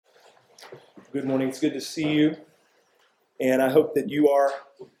Good morning. It's good to see you. And I hope that you are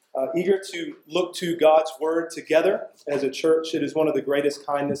eager to look to God's Word together as a church. It is one of the greatest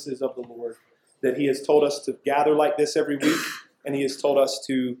kindnesses of the Lord that He has told us to gather like this every week, and He has told us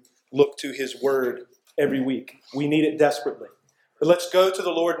to look to His Word every week. We need it desperately. But let's go to the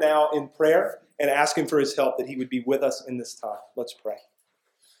Lord now in prayer and ask Him for His help, that He would be with us in this time. Let's pray.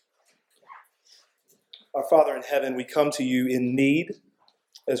 Our Father in heaven, we come to you in need,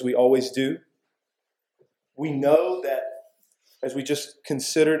 as we always do. We know that, as we just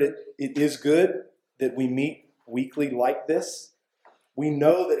considered it, it is good that we meet weekly like this. We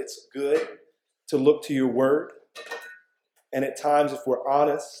know that it's good to look to your word. And at times, if we're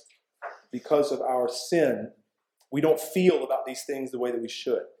honest, because of our sin, we don't feel about these things the way that we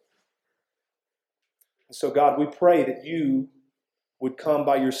should. And so, God, we pray that you would come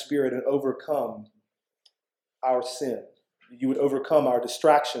by your Spirit and overcome our sin. You would overcome our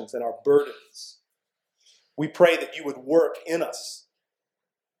distractions and our burdens. We pray that you would work in us,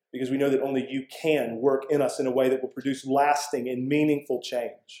 because we know that only you can work in us in a way that will produce lasting and meaningful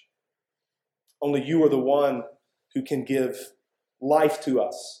change. Only you are the one who can give life to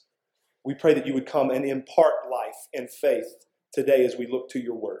us. We pray that you would come and impart life and faith today as we look to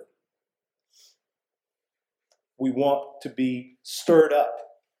your word. We want to be stirred up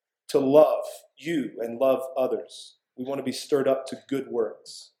to love you and love others. We want to be stirred up to good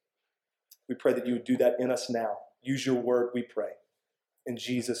works. We pray that you would do that in us now. Use your word, we pray. In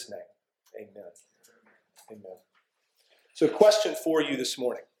Jesus' name, amen. Amen. So, question for you this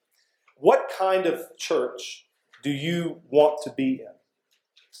morning. What kind of church do you want to be in?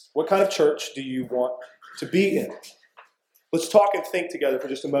 What kind of church do you want to be in? Let's talk and think together for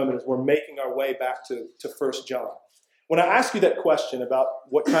just a moment as we're making our way back to 1 John. When I ask you that question about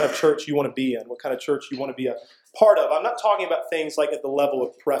what kind of church you want to be in, what kind of church you want to be a part of, I'm not talking about things like at the level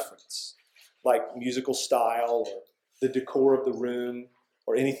of preference, like musical style or the decor of the room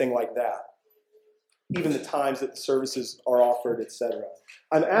or anything like that. Even the times that the services are offered, etc.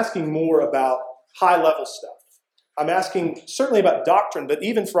 I'm asking more about high-level stuff. I'm asking certainly about doctrine, but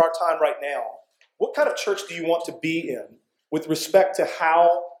even for our time right now, what kind of church do you want to be in with respect to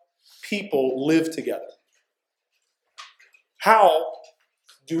how people live together? How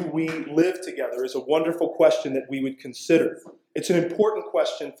do we live together is a wonderful question that we would consider. It's an important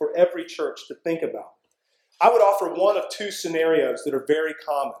question for every church to think about. I would offer one of two scenarios that are very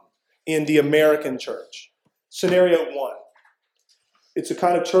common in the American church. Scenario one, it's a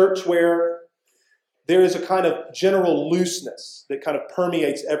kind of church where there is a kind of general looseness that kind of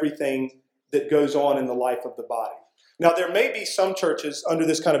permeates everything that goes on in the life of the body. Now, there may be some churches under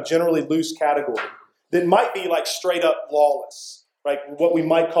this kind of generally loose category that might be like straight up lawless, right? What we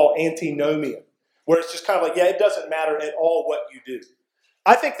might call antinomian, where it's just kind of like, yeah, it doesn't matter at all what you do.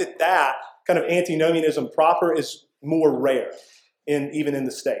 I think that kind of antinomianism proper is more rare, even in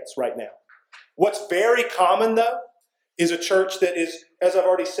the States right now. What's very common, though, is a church that is, as I've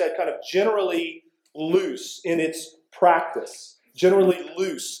already said, kind of generally loose in its practice, generally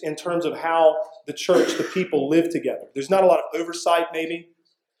loose in terms of how the church, the people live together. There's not a lot of oversight, maybe.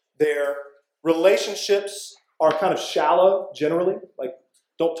 Their relationships are kind of shallow, generally, like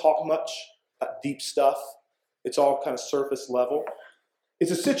don't talk much about deep stuff. It's all kind of surface level. It's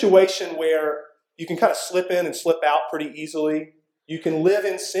a situation where you can kind of slip in and slip out pretty easily. You can live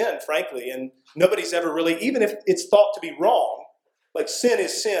in sin, frankly, and nobody's ever really, even if it's thought to be wrong, like sin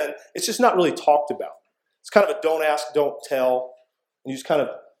is sin, it's just not really talked about. It's kind of a don't ask, don't tell, and you just kind of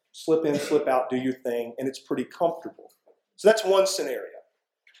slip in, slip out, do your thing, and it's pretty comfortable. So that's one scenario.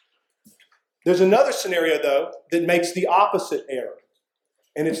 There's another scenario, though, that makes the opposite error,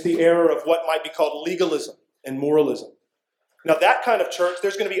 and it's the error of what might be called legalism and moralism. Now, that kind of church,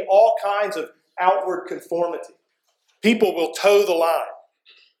 there's going to be all kinds of outward conformity. People will toe the line.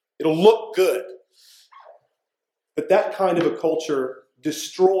 It'll look good. But that kind of a culture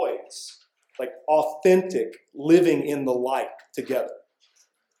destroys like authentic living in the light together.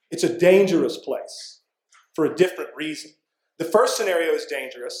 It's a dangerous place for a different reason. The first scenario is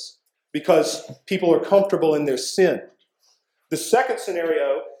dangerous because people are comfortable in their sin. The second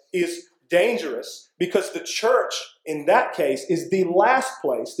scenario is dangerous because the church, in that case, is the last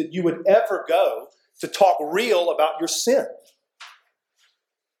place that you would ever go to talk real about your sin.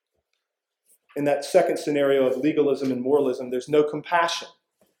 In that second scenario of legalism and moralism, there's no compassion.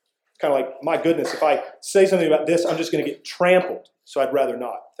 It's kind of like, my goodness, if I say something about this, I'm just going to get trampled, so I'd rather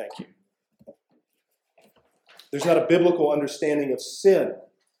not. Thank you. There's not a biblical understanding of sin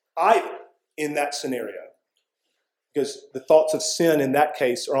either in that scenario, because the thoughts of sin in that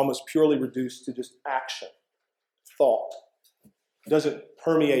case are almost purely reduced to just action, thought. It doesn't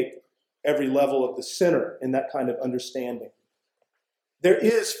permeate every level of the sinner in that kind of understanding. There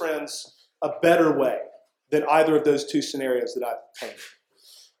is, friends, a better way than either of those two scenarios that I've painted.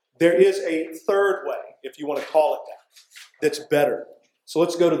 There is a third way, if you want to call it that, that's better. So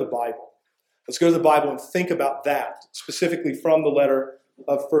let's go to the Bible. Let's go to the Bible and think about that, specifically from the letter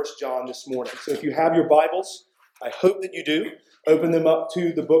of 1 John this morning. So if you have your Bibles, I hope that you do. Open them up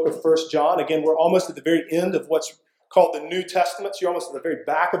to the book of 1 John. Again, we're almost at the very end of what's called the New Testament. So you're almost at the very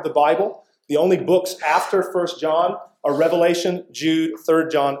back of the Bible. The only books after 1 John are Revelation, Jude, 3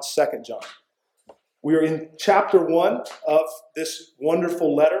 John, 2 John. We are in chapter 1 of this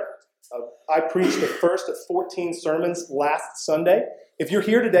wonderful letter. I preached the first of 14 sermons last Sunday. If you're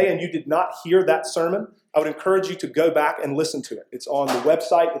here today and you did not hear that sermon, I would encourage you to go back and listen to it. It's on the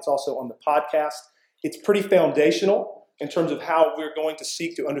website. It's also on the podcast. It's pretty foundational in terms of how we're going to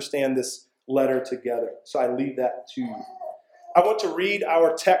seek to understand this letter together. So I leave that to you. I want to read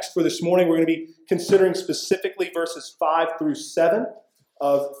our text for this morning. We're going to be considering specifically verses 5 through 7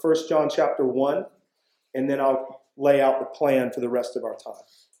 of 1 John chapter 1, and then I'll lay out the plan for the rest of our time.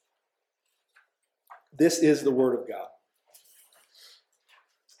 This is the Word of God.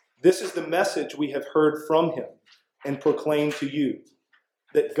 This is the message we have heard from him and proclaimed to you,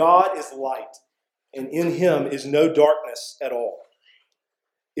 that God is light, and in him is no darkness at all.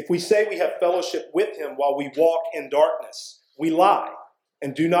 If we say we have fellowship with him while we walk in darkness, we lie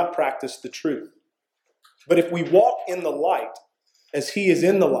and do not practice the truth. But if we walk in the light, as he is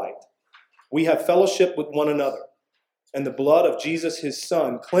in the light, we have fellowship with one another, and the blood of Jesus, his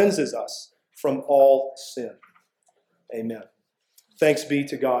Son, cleanses us from all sin. Amen. Thanks be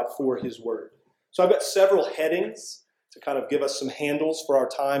to God for his word. So I've got several headings to kind of give us some handles for our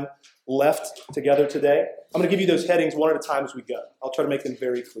time left together today. I'm going to give you those headings one at a time as we go. I'll try to make them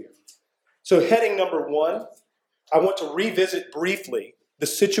very clear. So heading number 1, I want to revisit briefly the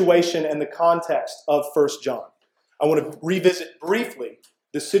situation and the context of 1 John. I want to revisit briefly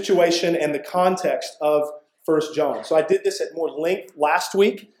the situation and the context of 1 John. So I did this at more length last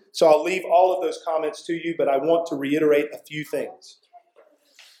week, so I'll leave all of those comments to you, but I want to reiterate a few things.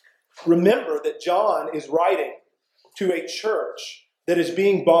 Remember that John is writing to a church that is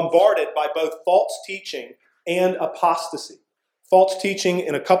being bombarded by both false teaching and apostasy. False teaching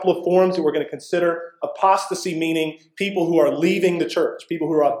in a couple of forms that we're going to consider. Apostasy meaning people who are leaving the church, people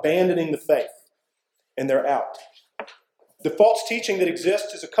who are abandoning the faith, and they're out. The false teaching that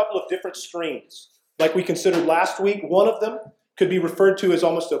exists is a couple of different streams. Like we considered last week, one of them could be referred to as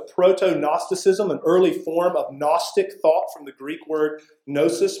almost a proto-Gnosticism, an early form of Gnostic thought from the Greek word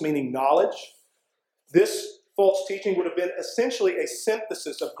gnosis, meaning knowledge. This false teaching would have been essentially a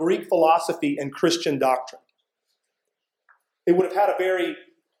synthesis of Greek philosophy and Christian doctrine. It would have had a very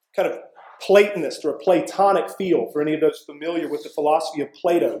kind of Platonist or a Platonic feel for any of those familiar with the philosophy of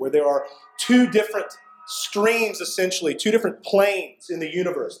Plato, where there are two different streams, essentially, two different planes in the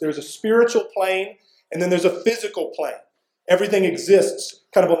universe. There's a spiritual plane, and then there's a physical plane. Everything exists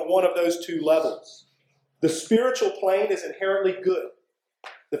kind of on one of those two levels. The spiritual plane is inherently good.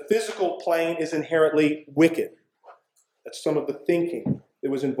 The physical plane is inherently wicked. That's some of the thinking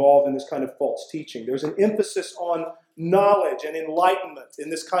that was involved in this kind of false teaching. There's an emphasis on knowledge and enlightenment in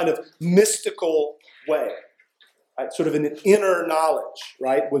this kind of mystical way. Right? Sort of an inner knowledge,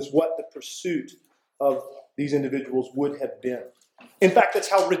 right, was what the pursuit of these individuals would have been. In fact, that's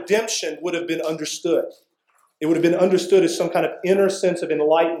how redemption would have been understood. It would have been understood as some kind of inner sense of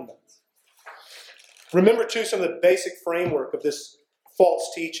enlightenment. Remember, too, some of the basic framework of this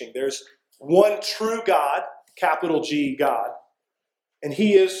false teaching. There's one true God, capital G, God, and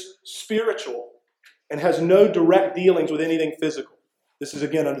he is spiritual and has no direct dealings with anything physical. This is,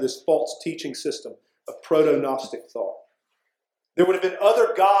 again, under this false teaching system of proto-Gnostic thought. There would have been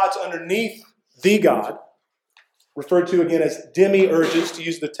other gods underneath the God, referred to again as demiurges, to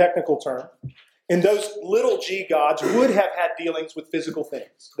use the technical term. And those little g gods would have had dealings with physical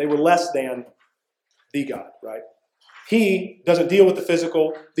things. They were less than the God, right? He doesn't deal with the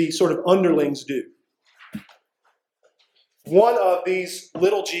physical, the sort of underlings do. One of these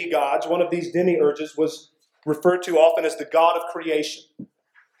little g gods, one of these demiurges, was referred to often as the God of creation.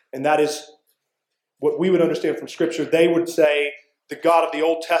 And that is what we would understand from Scripture. They would say the God of the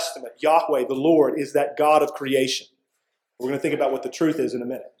Old Testament, Yahweh, the Lord, is that God of creation. We're going to think about what the truth is in a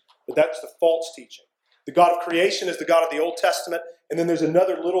minute. But that's the false teaching. The God of creation is the God of the Old Testament. And then there's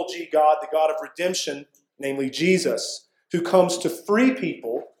another little g God, the God of redemption, namely Jesus, who comes to free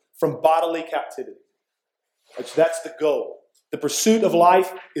people from bodily captivity. So that's the goal. The pursuit of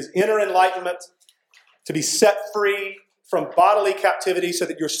life is inner enlightenment, to be set free from bodily captivity so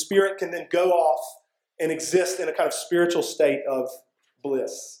that your spirit can then go off and exist in a kind of spiritual state of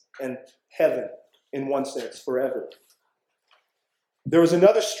bliss and heaven in one sense forever. There was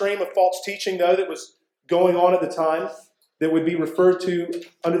another stream of false teaching, though, that was going on at the time that would be referred to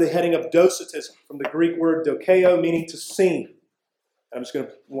under the heading of docetism, from the Greek word dokeo, meaning to seem. I'm just going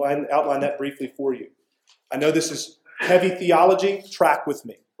to outline that briefly for you. I know this is heavy theology. Track with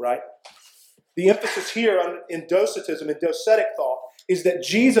me, right? The emphasis here in docetism, in docetic thought, is that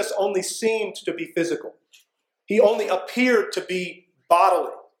Jesus only seemed to be physical. He only appeared to be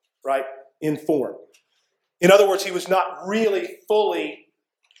bodily, right, in form. In other words, he was not really fully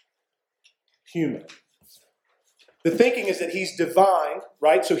human. The thinking is that he's divine,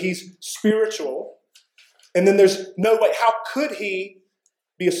 right? So he's spiritual. And then there's no way, how could he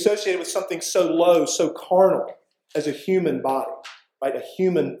be associated with something so low, so carnal as a human body, right? A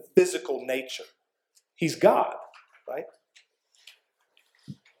human physical nature. He's God, right?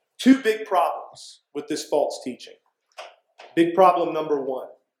 Two big problems with this false teaching. Big problem number one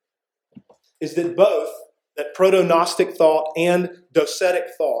is that both that proto-Gnostic thought and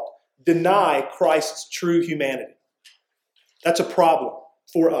docetic thought deny Christ's true humanity. That's a problem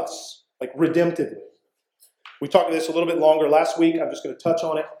for us, like redemptively. We talked about this a little bit longer last week. I'm just going to touch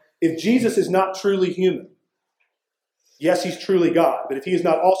on it. If Jesus is not truly human, yes, he's truly God, but if he is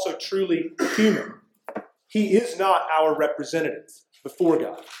not also truly human, he is not our representative before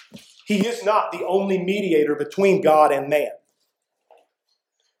God. He is not the only mediator between God and man.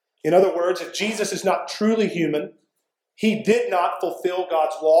 In other words, if Jesus is not truly human, he did not fulfill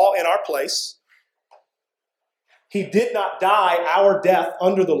God's law in our place. He did not die our death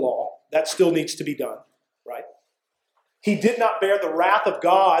under the law. That still needs to be done, right? He did not bear the wrath of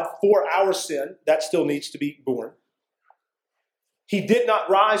God for our sin. That still needs to be borne. He did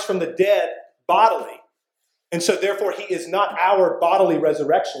not rise from the dead bodily. And so therefore, he is not our bodily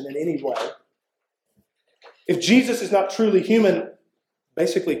resurrection in any way. If Jesus is not truly human,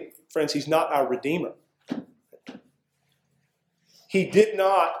 basically, friends, he's not our Redeemer. He did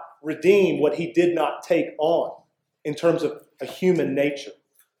not redeem what he did not take on in terms of a human nature.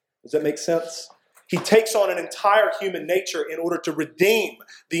 Does that make sense? He takes on an entire human nature in order to redeem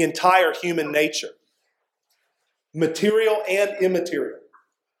the entire human nature. Material and immaterial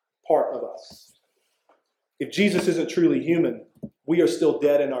part of us. If Jesus isn't truly human, we are still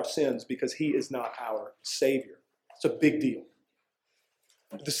dead in our sins because he is not our Savior. It's a big deal.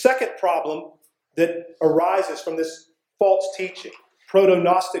 The second problem that arises from this false teaching,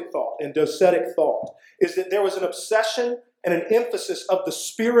 proto-Gnostic thought and docetic thought, is that there was an obsession and an emphasis of the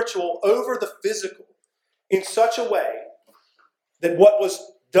spiritual over the physical in such a way that what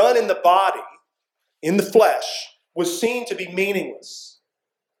was done in the body, in the flesh, was seen to be meaningless.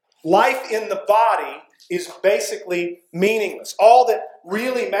 Life in the body is basically meaningless. All that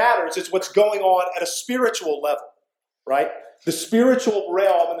really matters is what's going on at a spiritual level, right? The spiritual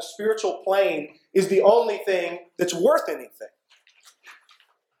realm and the spiritual plane is the only thing that's worth anything.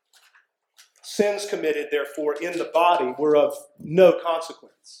 Sins committed, therefore, in the body were of no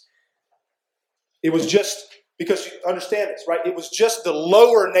consequence. It was just, because you understand this, right? It was just the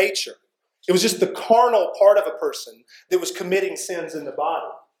lower nature. It was just the carnal part of a person that was committing sins in the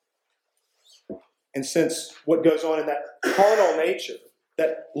body. And since what goes on in that carnal nature,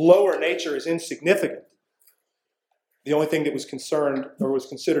 that lower nature is insignificant, the only thing that was considered,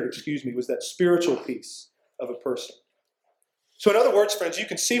 was that spiritual piece of a person. So in other words, friends, you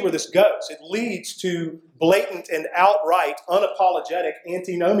can see where this goes. It leads to blatant and outright, unapologetic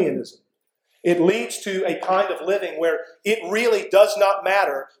antinomianism. It leads to a kind of living where it really does not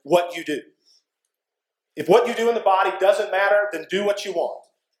matter what you do. If what you do in the body doesn't matter, then do what you want,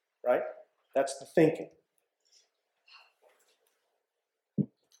 right? That's the thinking.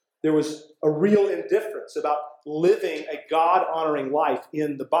 There was a real indifference about living a God-honoring life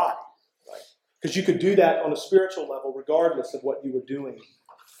in the body, right? Because you could do that on a spiritual level regardless of what you were doing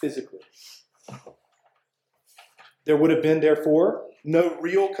physically. There would have been, therefore, no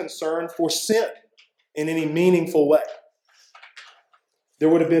real concern for sin in any meaningful way. There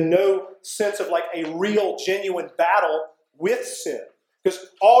would have been no sense of like a real, genuine battle with sin. Because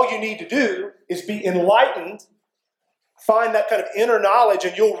all you need to do is be enlightened, find that kind of inner knowledge,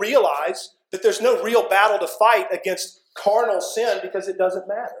 and you'll realize that there's no real battle to fight against carnal sin because it doesn't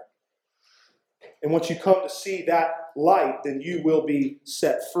matter. And once you come to see that light, then you will be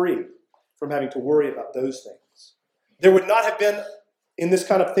set free from having to worry about those things. There would not have been, in this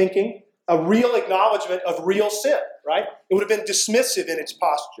kind of thinking, a real acknowledgement of real sin, right? It would have been dismissive in its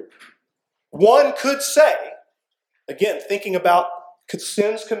posture. One could say, again, thinking about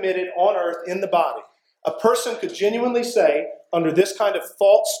sins committed on earth in the body, a person could genuinely say, under this kind of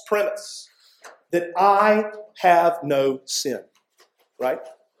false premise, that I have no sin, right?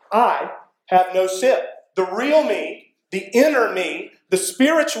 I have no sin. The real me, the inner me, the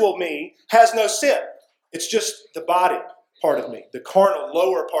spiritual me has no sin. It's just the body part of me, the carnal,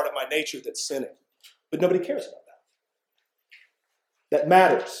 lower part of my nature that's sinning. But nobody cares about that. That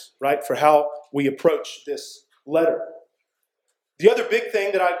matters, right, for how we approach this letter. The other big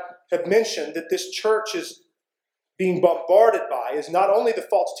thing that I have mentioned that this church is being bombarded by is not only the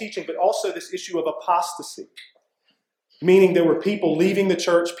false teaching, but also this issue of apostasy. Meaning there were people leaving the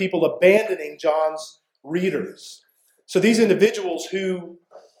church, people abandoning John's readers. So these individuals who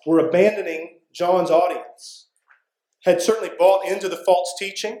were abandoning John's audience had certainly bought into the false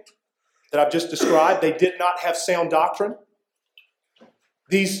teaching that I've just described. They did not have sound doctrine.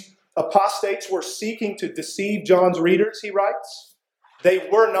 These apostates were seeking to deceive John's readers, he writes. They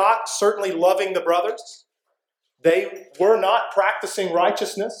were not certainly loving the brothers. They were not practicing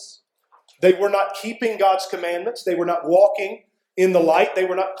righteousness. They were not keeping God's commandments. They were not walking in the light. They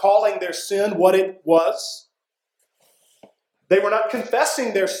were not calling their sin what it was. They were not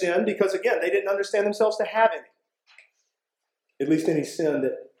confessing their sin because, again, they didn't understand themselves to have any. At least any sin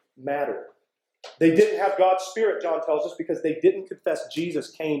that mattered. They didn't have God's Spirit, John tells us, because they didn't confess Jesus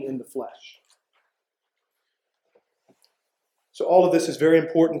came in the flesh. So all of this is very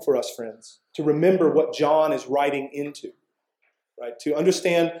important for us, friends, to remember what John is writing into, right? To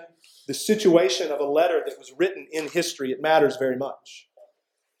understand the situation of a letter that was written in history. It matters very much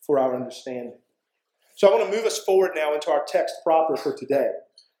for our understanding. So I want to move us forward now into our text proper for today,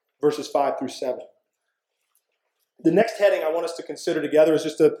 verses 5 through 7. The next heading I want us to consider together is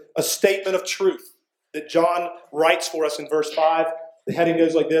just a statement of truth that John writes for us in verse 5. The heading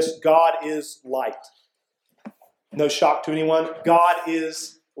goes like this: God is light. No shock to anyone. God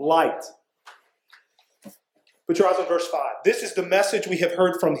is light. Put your eyes on verse 5. This is the message we have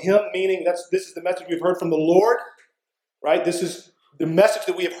heard from him, meaning this is the message we've heard from the Lord, right? This is the message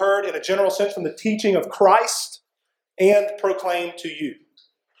that we have heard in a general sense from the teaching of Christ and proclaimed to you.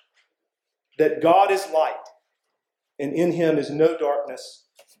 That God is light, and in him is no darkness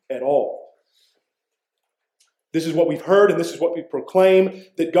at all. This is what we've heard, and this is what we proclaim,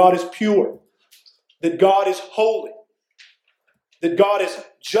 that God is pure, that God is holy, that God is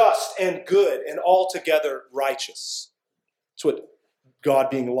just and good and altogether righteous. That's what God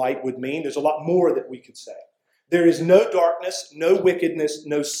being light would mean. There's a lot more that we could say. There is no darkness, no wickedness,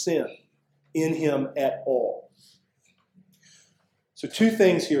 no sin in him at all. So two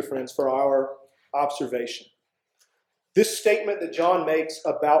things here, friends, for our observation. This statement that John makes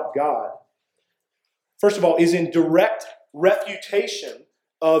about God, first of all, is in direct refutation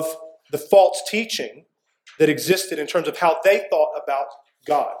of the false teaching that existed in terms of how they thought about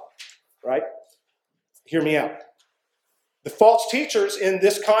God, right? Hear me out. The false teachers in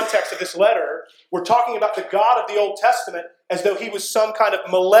this context of this letter were talking about the God of the Old Testament as though he was some kind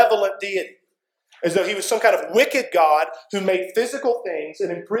of malevolent deity, as though he was some kind of wicked God who made physical things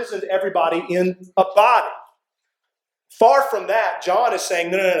and imprisoned everybody in a body. Far from that, John is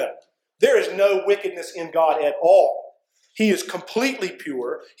saying, no. There is no wickedness in God at all. He is completely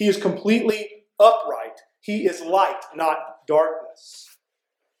pure. He is completely upright. He is light, not darkness.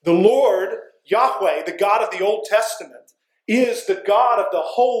 The Lord, Yahweh, the God of the Old Testament, is the God of the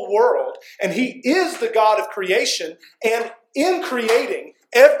whole world, and he is the God of creation, and in creating,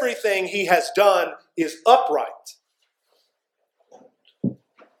 everything he has done is upright.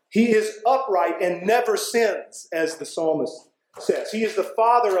 He is upright and never sins, as the psalmist says. He is the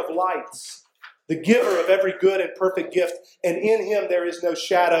Father of lights, the giver of every good and perfect gift, and in him there is no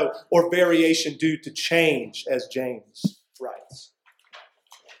shadow or variation due to change, as James writes.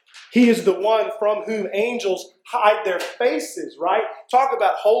 He is the one from whom angels hide their faces, right? Talk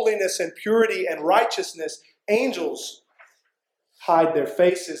about holiness and purity and righteousness. Angels hide their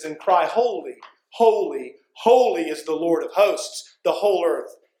faces and cry, holy, holy, holy is the Lord of hosts. The whole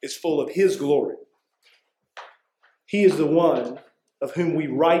earth is full of his glory. He is the one of whom we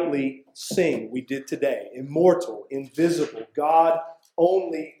rightly sing. We did today. Immortal, invisible, God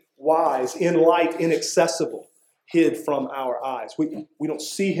only wise, in light, inaccessible, hid from our eyes. We don't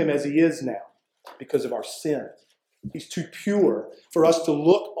see him as he is now because of our sin. He's too pure for us to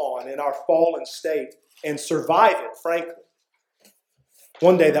look on in our fallen state and survive it, frankly.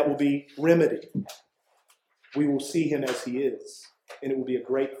 One day that will be remedied. We will see him as he is, and it will be a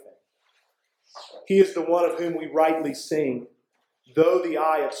great thing. He is the one of whom we rightly sing, though the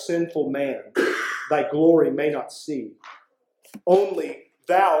eye of sinful man thy glory may not see. Only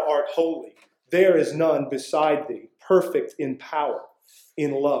thou art holy. There is none beside thee, perfect in power,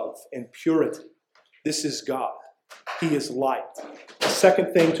 in love, and purity. This is God. He is light. The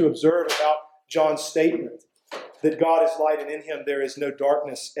second thing to observe about John's statement that God is light and in him there is no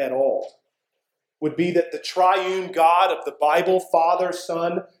darkness at all would be that the triune God of the Bible, Father,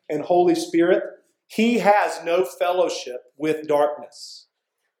 Son, and Holy Spirit, he has no fellowship with darkness.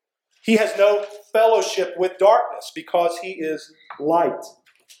 He has no fellowship with darkness because he is light.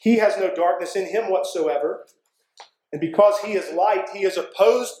 He has no darkness in him whatsoever. And because he is light, he is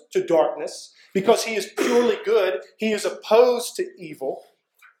opposed to darkness. Because he is purely good, he is opposed to evil.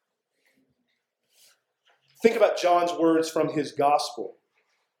 Think about John's words from his gospel,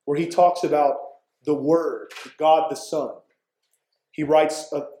 where he talks about the Word, God the Son. He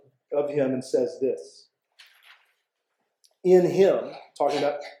writes of him and says this. In him, talking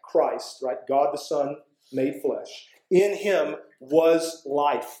about Christ, right? God the Son made flesh. In him was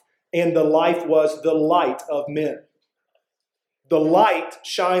life, and the life was the light of men. The light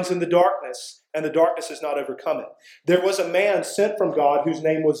shines in the darkness, and the darkness has not overcome it. There was a man sent from God whose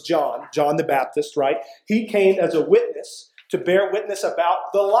name was John the Baptist, right? He came as a witness to bear witness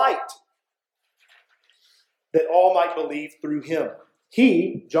about the light, that all might believe through him.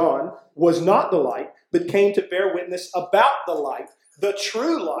 He, John, was not the light, but came to bear witness about the light, the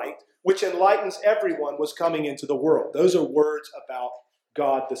true light, which enlightens everyone, was coming into the world. Those are words about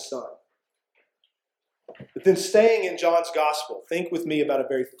God the Son. But then staying in John's gospel, think with me about a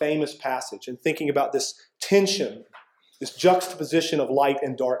very famous passage and thinking about this tension, this juxtaposition of light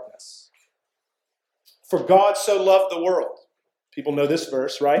and darkness. For God so loved the world, people know this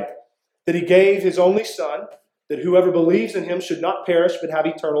verse, right? That he gave his only Son, that whoever believes in him should not perish but have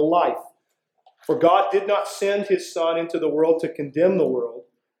eternal life. For God did not send his Son into the world to condemn the world,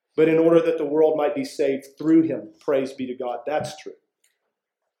 but in order that the world might be saved through him. Praise be to God. That's true.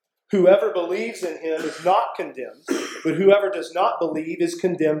 Whoever believes in him is not condemned, but whoever does not believe is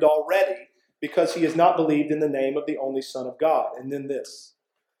condemned already, because he has not believed in the name of the only Son of God. And then this.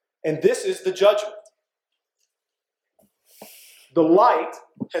 And this is the judgment. The light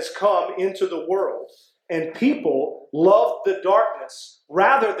has come into the world, and people loved the darkness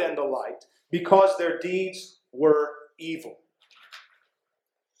rather than the light, because their deeds were evil.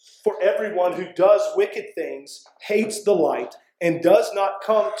 For everyone who does wicked things hates the light and does not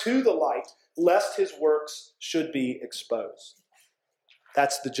come to the light, lest his works should be exposed.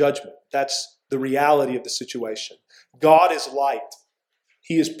 That's the judgment. That's the reality of the situation. God is light.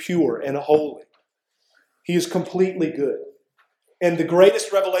 He is pure and holy. He is completely good. And the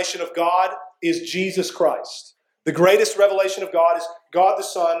greatest revelation of God is Jesus Christ. The greatest revelation of God is God the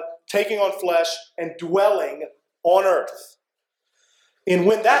Son taking on flesh and dwelling on earth. And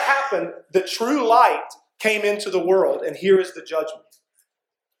when that happened, the true light came into the world, and here is the judgment.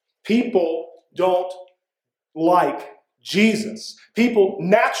 People don't like Jesus. People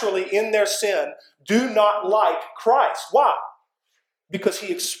naturally in their sin do not like Christ. Why? Because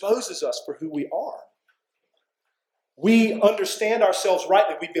he exposes us for who we are. We understand ourselves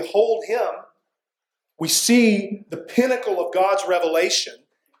rightly. We behold him. We see the pinnacle of God's revelation,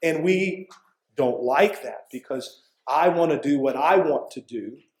 and we don't like that because I want to do what I want to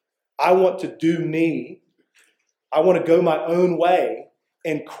do. I want to do me. I want to go my own way,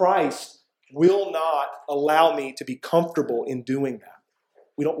 and Christ will not allow me to be comfortable in doing that.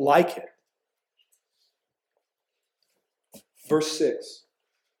 We don't like it. Verse 6,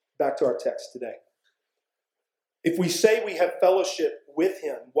 back to our text today. If we say we have fellowship with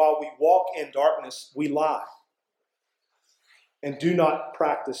him while we walk in darkness, we lie and do not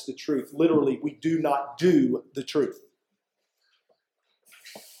practice the truth. Literally, we do not do the truth.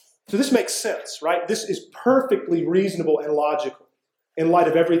 So this makes sense, right? This is perfectly reasonable and logical in light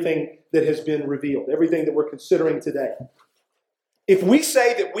of everything that has been revealed, everything that we're considering today. If we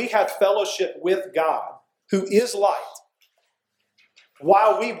say that we have fellowship with God, who is light,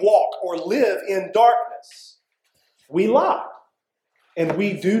 while we walk or live in darkness, we lie, and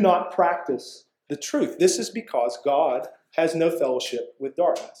we do not practice the truth. This is because God has no fellowship with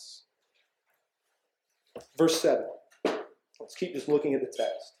darkness. Verse 7. Let's keep just looking at the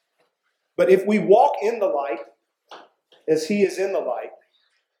text. But if we walk in the light, as he is in the light,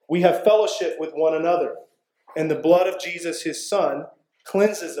 we have fellowship with one another, and the blood of Jesus, his Son,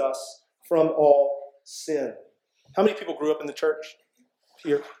 cleanses us from all sin. How many people grew up in the church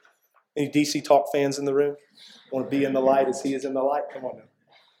here? Any DC Talk fans in the room? Want to be in the light as he is in the light? Come on now.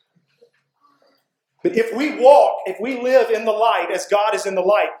 But if we live in the light as God is in the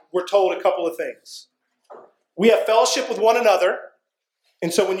light, we're told a couple of things. We have fellowship with one another.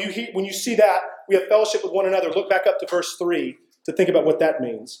 And so when you see that, we have fellowship with one another, look back up to verse 3 to think about what that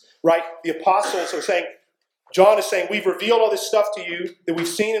means, right? The apostles are saying, John is saying, we've revealed all this stuff to you that we've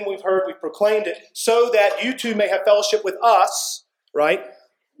seen and we've heard, we've proclaimed it, so that you too may have fellowship with us, right?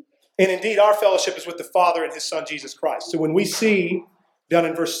 And indeed, our fellowship is with the Father and his Son, Jesus Christ. So when we see down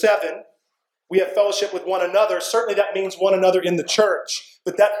in verse 7, we have fellowship with one another, certainly that means one another in the church.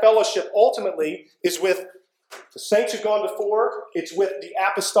 But that fellowship ultimately is with the saints who've gone before, it's with the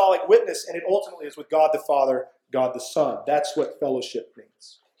apostolic witness, and it ultimately is with God the Father, God the Son. That's what fellowship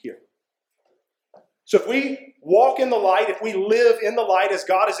means here. So if we walk in the light, if we live in the light as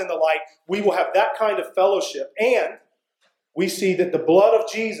God is in the light, we will have that kind of fellowship. And we see that the blood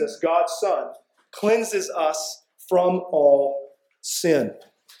of Jesus, God's Son, cleanses us from all sin.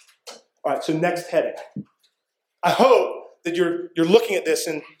 All right, so next heading. I hope that you're looking at this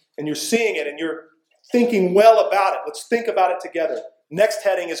and you're seeing it and you're thinking well about it. Let's think about it together. Next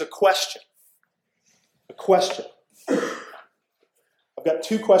heading is a question. A question. I've got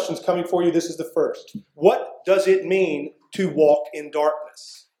two questions coming for you. This is the first. What does it mean to walk in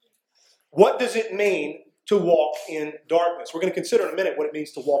darkness? What does it mean to walk in darkness? We're going to consider in a minute what it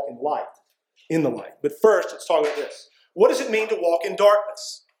means to walk in light, in the light. But first, let's talk about this. What does it mean to walk in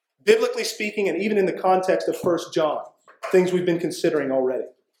darkness? Biblically speaking, and even in the context of 1 John, things we've been considering already.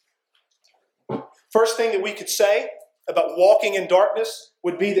 First thing that we could say about walking in darkness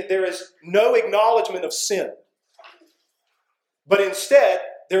would be that there is no acknowledgement of sin. But instead,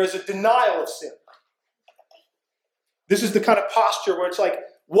 there is a denial of sin. This is the kind of posture where it's like,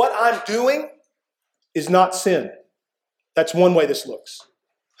 what I'm doing is not sin. That's one way this looks.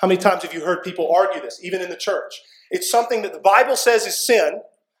 How many times have you heard people argue this, even in the church? It's something that the Bible says is sin,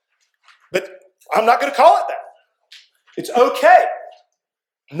 but I'm not going to call it that. It's okay.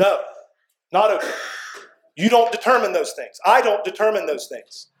 No, not okay. You don't determine those things. I don't determine those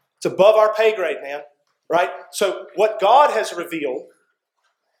things. It's above our pay grade, man. Right? So what God has revealed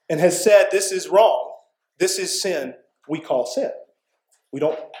and has said this is wrong, this is sin, we call sin. We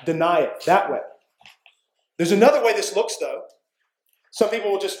don't deny it that way. There's another way this looks, though. Some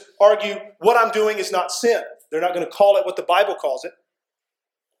people will just argue what I'm doing is not sin. They're not going to call it what the Bible calls it.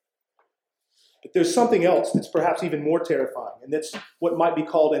 But there's something else that's perhaps even more terrifying, and that's what might be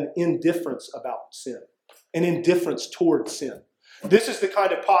called an indifference about sin, an indifference toward sin. This is the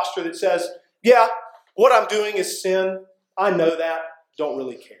kind of posture that says, yeah, what I'm doing is sin. I know that. Don't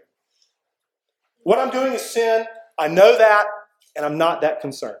really care. What I'm doing is sin. I know that, and I'm not that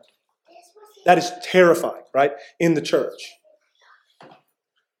concerned. That is terrifying, right, in the church.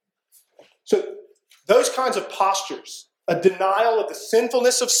 So those kinds of postures, a denial of the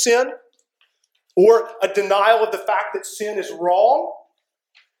sinfulness of sin, or a denial of the fact that sin is wrong,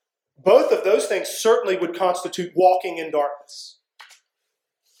 both of those things certainly would constitute walking in darkness.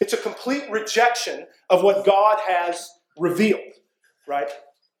 It's a complete rejection of what God has revealed, right?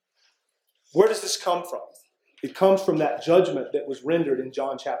 Where does this come from? It comes from that judgment that was rendered in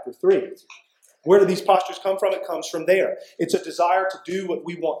John chapter 3. Where do these postures come from? It comes from there. It's a desire to do what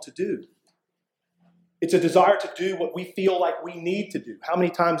we want to do. It's a desire to do what we feel like we need to do. How many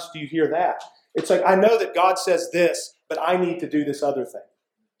times do you hear that? It's like, I know that God says this, but I need to do this other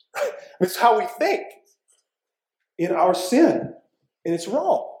thing. It's how we think in our sin, and it's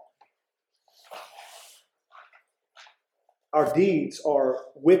wrong. Our deeds are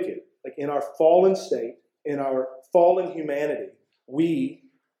wicked. Like in our fallen state, in our fallen humanity, we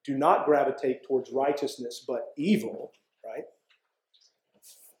do not gravitate towards righteousness, but evil, right?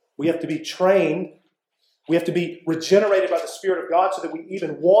 We have to be trained. We have to be regenerated by the Spirit of God so that we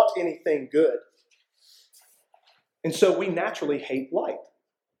even want anything good. And so we naturally hate light.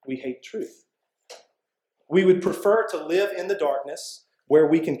 We hate truth. We would prefer to live in the darkness where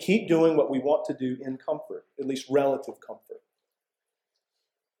we can keep doing what we want to do in comfort, at least relative comfort.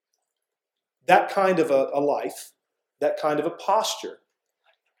 That kind of a life, that kind of a posture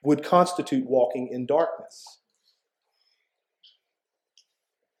would constitute walking in darkness.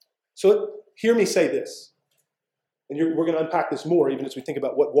 So hear me say this, and we're going to unpack this more even as we think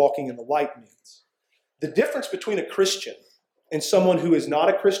about what walking in the light means. The difference between a Christian and someone who is not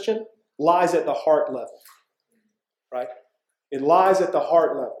a Christian lies at the heart level, right? It lies at the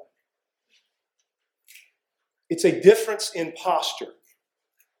heart level. It's a difference in posture.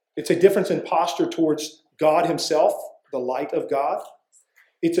 It's a difference in posture towards God himself, the light of God.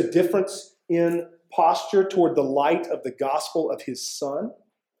 It's a difference in posture toward the light of the gospel of his Son.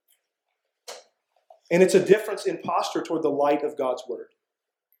 And it's a difference in posture toward the light of God's word.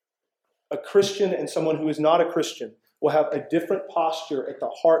 A Christian and someone who is not a Christian will have a different posture at the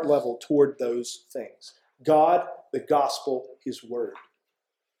heart level toward those things. God, the gospel, his word.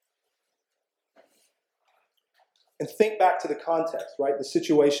 And think back to the context, right? The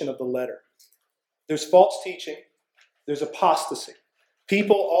situation of the letter. There's false teaching. There's apostasy.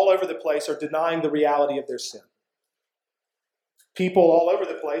 People all over the place are denying the reality of their sin. People all over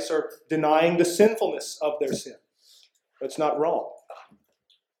the place are denying the sinfulness of their sin. That's not wrong.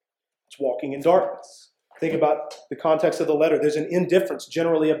 It's walking in darkness. Think about the context of the letter. There's an indifference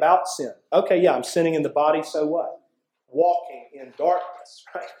generally about sin. Okay, yeah, I'm sinning in the body, so what? Walking in darkness,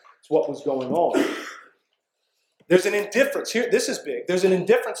 right? It's what was going on. There's an indifference. Here, this is big. There's an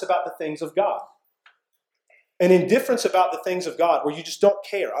indifference about the things of God. An indifference about the things of God where you just don't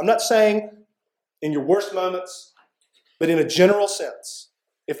care. I'm not saying in your worst moments, but in a general sense.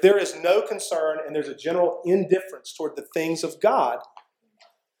 If there is no concern and there's a general indifference toward the things of God,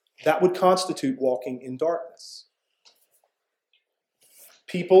 that would constitute walking in darkness.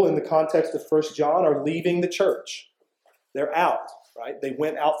 People in the context of 1 John are leaving the church. They're out, right? They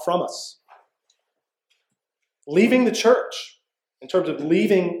went out from us. Leaving the church, in terms of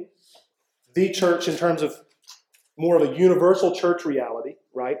leaving the church, in terms of more of a universal church reality,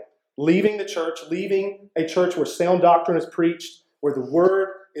 right? Leaving the church, leaving a church where sound doctrine is preached, where the word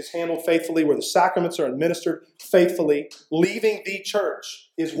is handled faithfully, where the sacraments are administered faithfully. Leaving the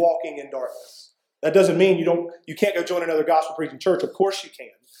church is walking in darkness. That doesn't mean you can't go join another gospel preaching church. Of course you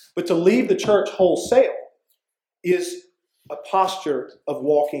can. But to leave the church wholesale is a posture of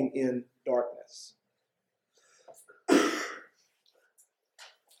walking in darkness.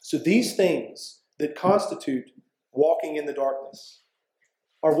 So these things that constitute walking in the darkness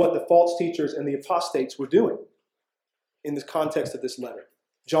are what the false teachers and the apostates were doing in the context of this letter.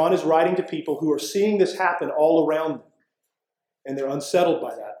 John is writing to people who are seeing this happen all around them, and they're unsettled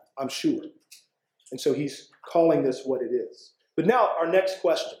by that, I'm sure. And so he's calling this what it is. But now our next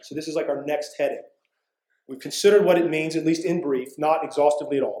question. So this is like our next heading. We've considered what it means, at least in brief, not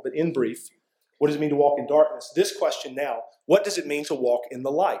exhaustively at all, but in brief. What does it mean to walk in darkness? This question now, what does it mean to walk in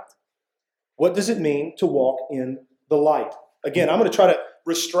the light? What does it mean to walk in the light? Again, I'm going to try to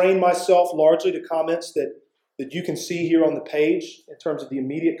restrain myself largely to comments that you can see here on the page in terms of the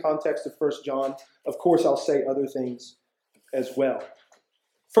immediate context of 1 John. Of course, I'll say other things as well.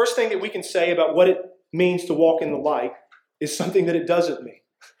 First thing that we can say about what it means to walk in the light is something that it doesn't mean.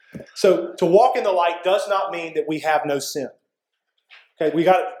 So to walk in the light does not mean that we have no sin. Okay, we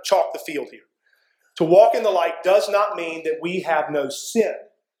got to chalk the field here. To walk in the light does not mean that we have no sin.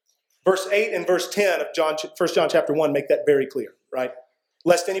 Verse 8 and verse 10 of 1 John chapter 1 make that very clear, right?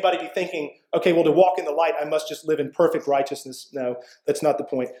 Lest anybody be thinking, okay, well, to walk in the light, I must just live in perfect righteousness. No, that's not the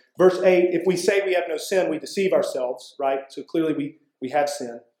point. Verse 8, if we say we have no sin, we deceive ourselves, right? So clearly we have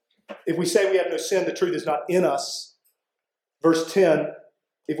sin. If we say we have no sin, the truth is not in us. Verse 10,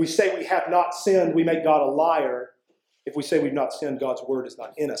 if we say we have not sinned, we make God a liar. If we say we've not sinned, God's word is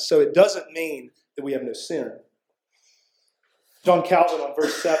not in us. So it doesn't mean that we have no sin. John Calvin on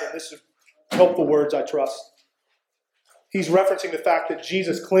verse 7, this is helpful words, I trust. He's referencing the fact that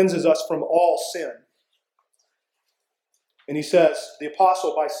Jesus cleanses us from all sin. And he says, the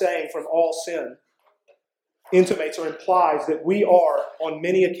apostle, by saying from all sin, intimates or implies that we are, on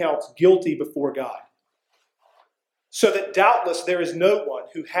many accounts, guilty before God. So that doubtless there is no one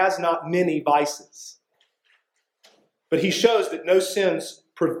who has not many vices. But he shows that no sins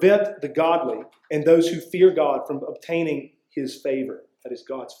prevent the godly and those who fear God from obtaining his favor, that is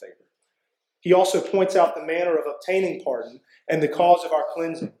God's favor. He also points out the manner of obtaining pardon and the cause of our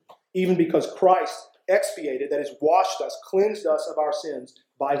cleansing, even because Christ expiated, that is, washed us, cleansed us of our sins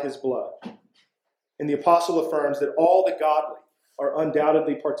by his blood. And the apostle affirms that all the godly are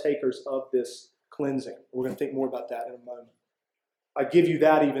undoubtedly partakers of this cleansing. We're going to think more about that in a moment. I give you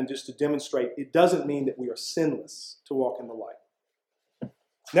that even just to demonstrate it doesn't mean that we are sinless to walk in the light.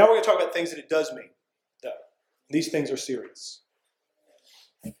 Now we're going to talk about things that it does mean, though. These things are serious.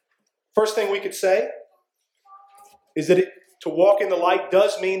 First thing we could say is that to walk in the light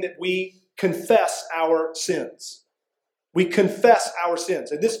does mean that we confess our sins. We confess our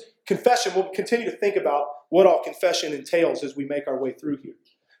sins. And this confession, we'll continue to think about what all confession entails as we make our way through here.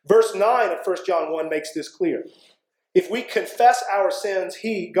 Verse 9 of 1 John 1 makes this clear. If we confess our sins,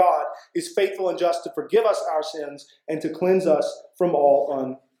 he, God, is faithful and just to forgive us our sins and to cleanse us from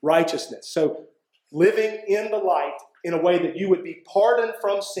all unrighteousness. So living in the light in a way that you would be pardoned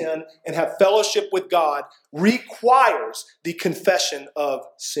from sin and have fellowship with God requires the confession of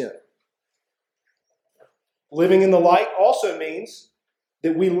sin. Living in the light also means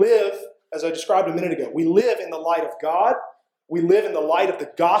that we live, as I described a minute ago, we live in the light of God, we live in the light of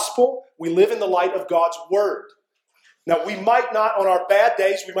the gospel, we live in the light of God's word. Now, we might not, on our bad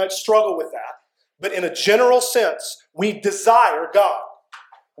days, we might struggle with that, but in a general sense, we desire God.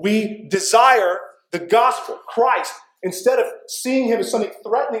 We desire the gospel, Christ. Instead of seeing him as something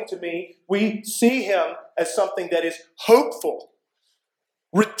threatening to me, we see him as something that is hopeful.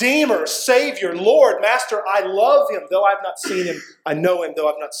 Redeemer, Savior, Lord, Master, I love him. Though I have not seen him, I know him. Though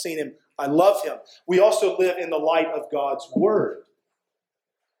I have not seen him, I love him. We also live in the light of God's word.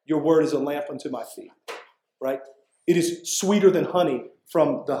 Your word is a lamp unto my feet, right? It is sweeter than honey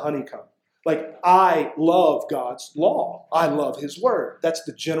from the honeycomb. Like, I love God's law. I love his word. That's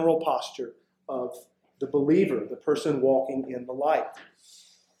the general posture of the believer, the person walking in the light.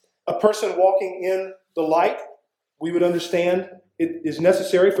 A person walking in the light, we would understand it is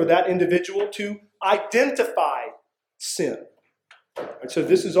necessary for that individual to identify sin. And so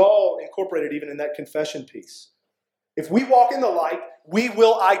this is all incorporated even in that confession piece. If we walk in the light, we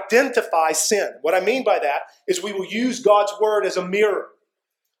will identify sin. What I mean by that is we will use God's word as a mirror.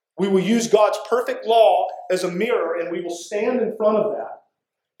 We will use God's perfect law as a mirror, and we will stand in front of that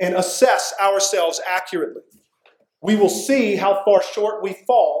and assess ourselves accurately. We will see how far short we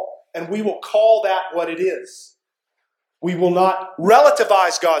fall, and we will call that what it is. We will not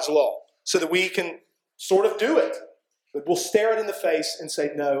relativize God's law so that we can sort of do it. But we'll stare it in the face and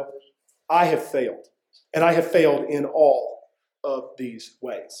say, no, I have failed. And I have failed in all of these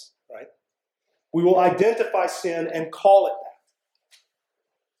ways, right? We will identify sin and call it that.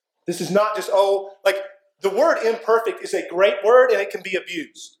 This is not just, the word imperfect is a great word and it can be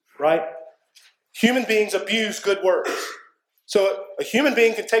abused, right? Human beings abuse good words. So a human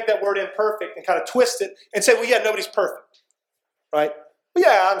being can take that word imperfect and kind of twist it and say, well, yeah, nobody's perfect, right? Well,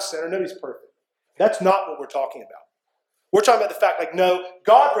 yeah, I'm a sinner, nobody's perfect. That's not what we're talking about. We're talking about the fact, no,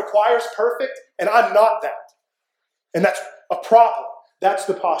 God requires perfect and I'm not that. And that's a problem. That's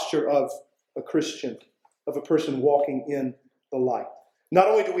the posture of a Christian, of a person walking in the light. Not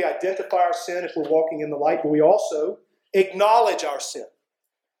only do we identify our sin if we're walking in the light, but we also acknowledge our sin.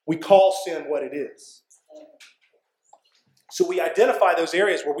 We call sin what it is. So we identify those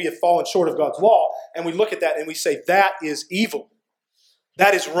areas where we have fallen short of God's law, and we look at that and we say, that is evil.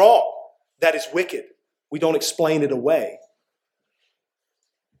 That is wrong. That is wicked. We don't explain it away.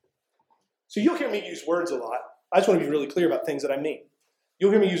 So you'll hear me use words a lot. I just want to be really clear about things that I mean.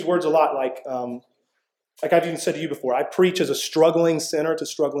 You'll hear me use words a lot like I've even said to you before, I preach as a struggling sinner to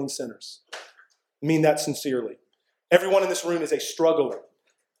struggling sinners. I mean that sincerely. Everyone in this room is a struggler.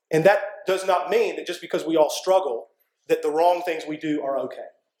 And that does not mean that just because we all struggle, that the wrong things we do are okay,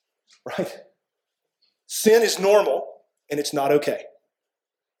 right? Sin is normal, and it's not okay.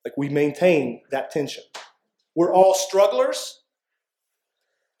 We maintain that tension. We're all strugglers,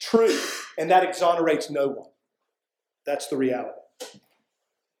 true, and that exonerates no one. That's the reality.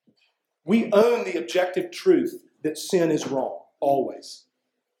 We own the objective truth that sin is wrong, always.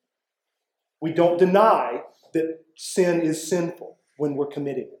 We don't deny that sin is sinful when we're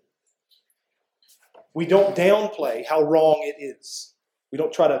committing it. We don't downplay how wrong it is. We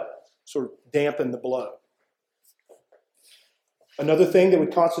don't try to sort of dampen the blow. Another thing that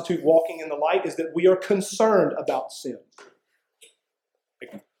would constitute walking in the light is that we are concerned about sin.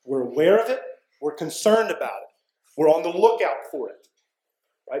 We're aware of it. We're concerned about it. We're on the lookout for it.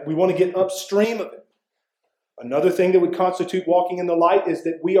 Right? We want to get upstream of it. Another thing that would constitute walking in the light is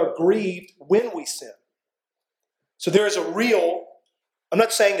that we are grieved when we sin. So there is I'm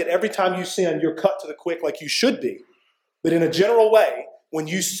not saying that every time you sin, you're cut to the quick like you should be. But in a general way, when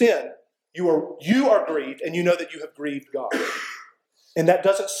you sin, you are grieved and you know that you have grieved God. And that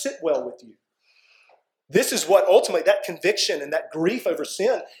doesn't sit well with you. This is what ultimately, that conviction and that grief over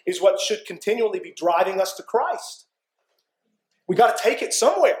sin is what should continually be driving us to Christ. We got to take it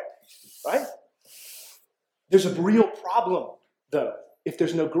somewhere, right? There's a real problem, though, if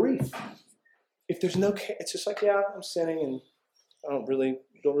there's no grief. If there's no care, it's just like, yeah, I'm sinning and I don't really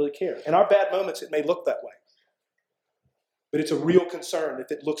care. In our bad moments, it may look that way. But it's a real concern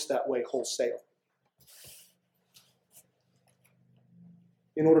if it looks that way wholesale.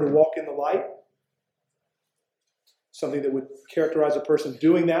 In order to walk in the light, something that would characterize a person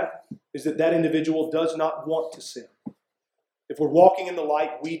doing that is that individual does not want to sin. If we're walking in the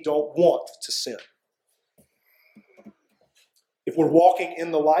light, we don't want to sin. If we're walking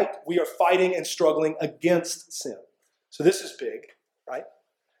in the light, we are fighting and struggling against sin. So this is big, right?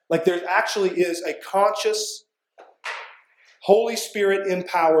 There actually is a conscious, Holy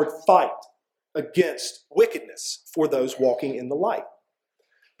Spirit-empowered fight against wickedness for those walking in the light.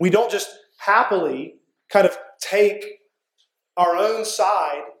 We don't just happily kind of take our own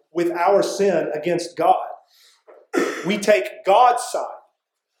side with our sin against God. We take God's side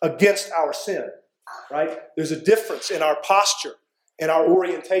against our sin, right? There's a difference in our posture and our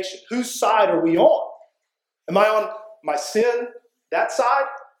orientation. Whose side are we on? Am I on my sin, that side,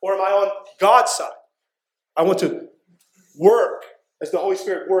 or am I on God's side? I want to work as the Holy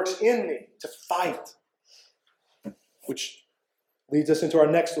Spirit works in me to fight, which Leads us into our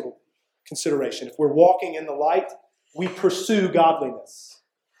next little consideration. If we're walking in the light, we pursue godliness.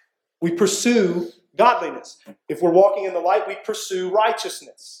 We pursue godliness. If we're walking in the light, we pursue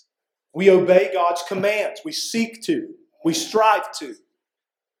righteousness. We obey God's commands. We seek to. We strive to.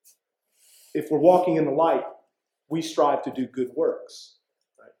 If we're walking in the light, we strive to do good works.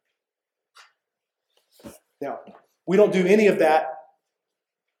 Right? Now, we don't do any of that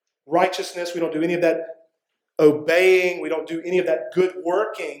righteousness. We don't do any of that obeying. We don't do any of that good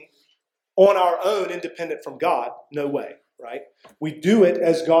working on our own, independent from God. No way, right? We do it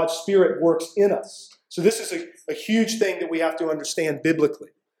as God's Spirit works in us. So this is a huge thing that we have to understand biblically.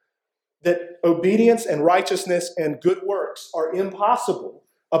 That obedience and righteousness and good works are impossible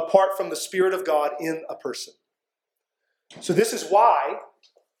apart from the Spirit of God in a person. So this is why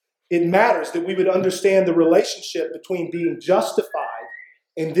it matters that we would understand the relationship between being justified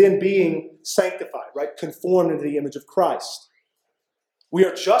and then being sanctified, right? Conformed into the image of Christ. We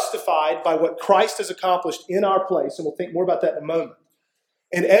are justified by what Christ has accomplished in our place, and we'll think more about that in a moment.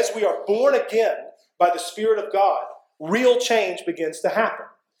 And as we are born again by the Spirit of God, real change begins to happen.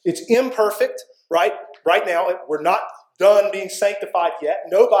 It's imperfect, right? Right now, we're not done being sanctified yet.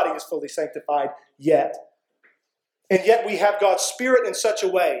 Nobody is fully sanctified yet. And yet we have God's Spirit in such a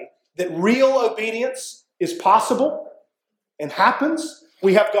way that real obedience is possible and happens.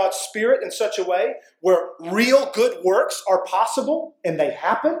 We have God's Spirit in such a way where real good works are possible and they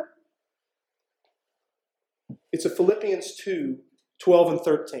happen. It's a Philippians 2, 12 and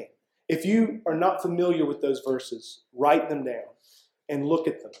 13. If you are not familiar with those verses, write them down and look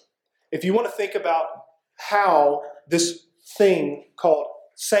at them. If you want to think about how this thing called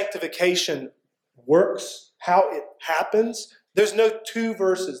sanctification works, how it happens, there's no two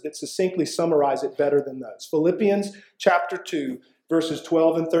verses that succinctly summarize it better than those. Philippians chapter 2, verses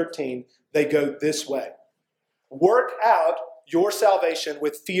 12 and 13, they go this way. Work out your salvation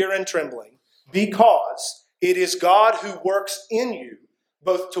with fear and trembling, because it is God who works in you,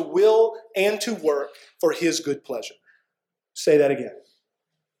 both to will and to work for his good pleasure. Say that again.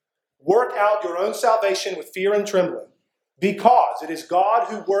 Work out your own salvation with fear and trembling, because it is God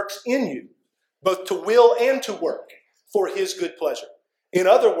who works in you, both to will and to work for his good pleasure. In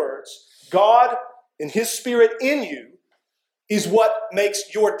other words, God and his Spirit in you is what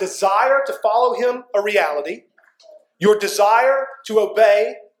makes your desire to follow him a reality, your desire to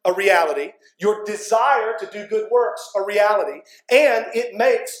obey a reality, your desire to do good works a reality, and it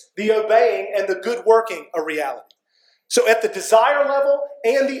makes the obeying and the good working a reality. So at the desire level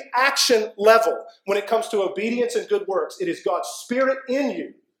and the action level, when it comes to obedience and good works, it is God's Spirit in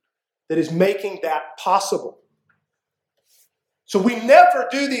you that is making that possible. So we never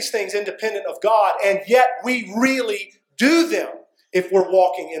do these things independent of God, and yet we really do them if we're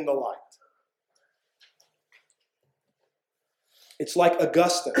walking in the light. It's like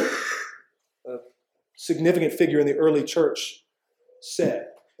Augustine, a significant figure in the early church, said,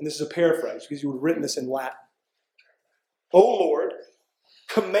 and this is a paraphrase because you would have written this in Latin. O Lord,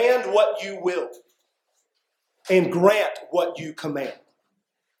 command what you will and grant what you command.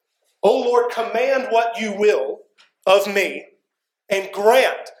 O Lord, command what you will of me and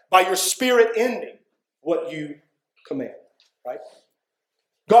grant by your Spirit in me what you command. Right?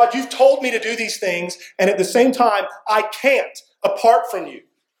 God, you've told me to do these things, and at the same time, I can't apart from you.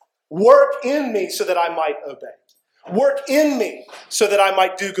 Work in me so that I might obey. Work in me so that I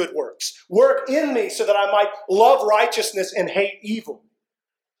might do good works. Work in me so that I might love righteousness and hate evil.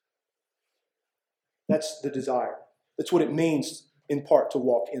 That's the desire. That's what it means, in part, to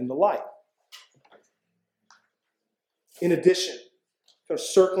walk in the light. In addition, kind of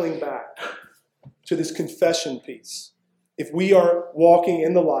circling back to this confession piece, if we are walking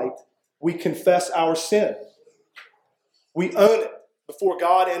in the light, we confess our sin. We own it before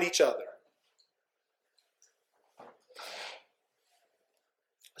God and each other.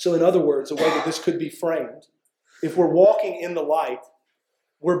 So in other words, a way that this could be framed, if we're walking in the light,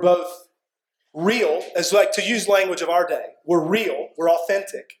 we're both real, as like to use language of our day, we're real, we're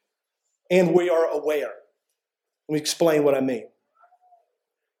authentic, and we are aware. Let me explain what I mean.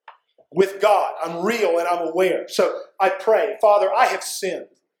 With God, I'm real and I'm aware. So I pray, Father, I have sinned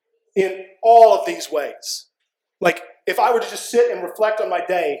in all of these ways. Like, if I were to just sit and reflect on my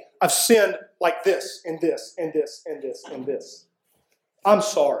day, I've sinned like this, and this, and this, and this, and this. I'm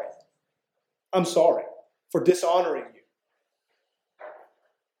sorry. I'm sorry for dishonoring you.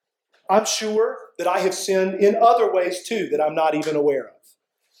 I'm sure that I have sinned in other ways too that I'm not even aware of.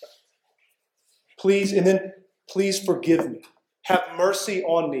 Please, and then please forgive me. Have mercy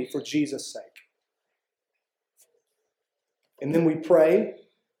on me for Jesus' sake. And then we pray,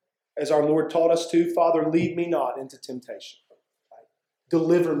 as our Lord taught us to, Father, lead me not into temptation. Right?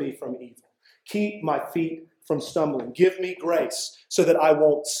 Deliver me from evil. Keep my feet from stumbling. Give me grace so that I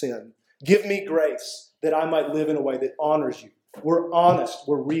won't sin. Give me grace that I might live in a way that honors you. We're honest,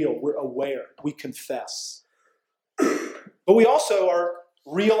 we're real, we're aware, we confess. But we also are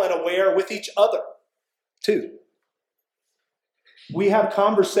real and aware with each other, too. We have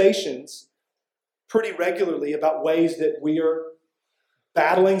conversations pretty regularly about ways that we are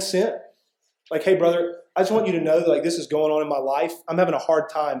battling sin. Like, hey, brother, I just want you to know that like this is going on in my life. I'm having a hard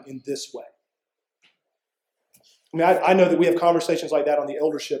time in this way. I mean, I know that we have conversations like that on the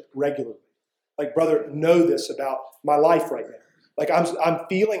eldership regularly. Like, brother, know this about my life right now. Like, I'm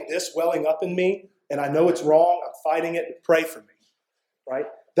feeling this welling up in me, and I know it's wrong. I'm fighting it. Pray for me, right?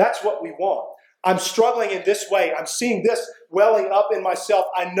 That's what we want. I'm struggling in this way. I'm seeing this welling up in myself.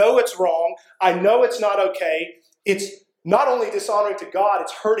 I know it's wrong. I know it's not okay. It's not only dishonoring to God,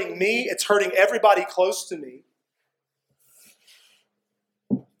 it's hurting me. It's hurting everybody close to me.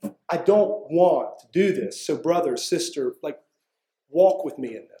 I don't want to do this. So brother, sister, like, walk with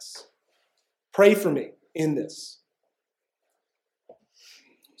me in this. Pray for me in this.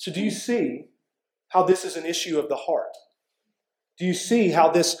 So do you see how this is an issue of the heart? Do you see how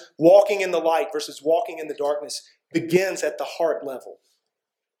this walking in the light versus walking in the darkness begins at the heart level?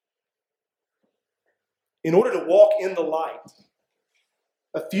 In order to walk in the light,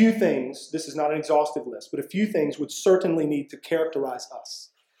 a few things, this is not an exhaustive list, but a few things would certainly need to characterize us.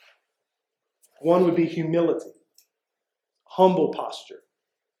 One would be humility, humble posture.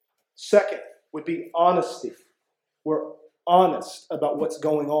 Second would be honesty. We're honest about what's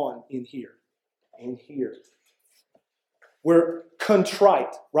going on in here. We're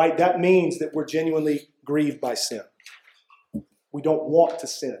contrite, right? That means that we're genuinely grieved by sin. We don't want to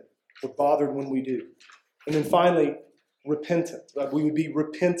sin. We're bothered when we do. And then finally, repentant. We would be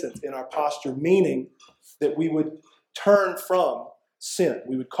repentant in our posture, meaning that we would turn from sin.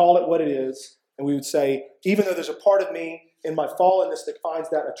 We would call it what it is, and we would say, even though there's a part of me in my fallenness that finds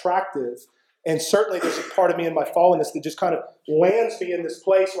that attractive, and certainly there's a part of me in my fallenness that just kind of lands me in this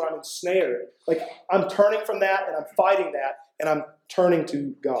place where I'm ensnared. Like, I'm turning from that, and I'm fighting that, and I'm turning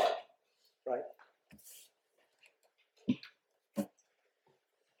to God, right?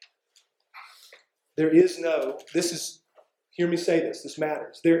 There is no, hear me say this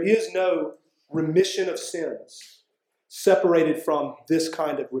matters. There is no remission of sins separated from this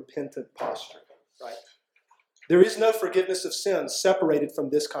kind of repentant posture, right? There is no forgiveness of sins separated from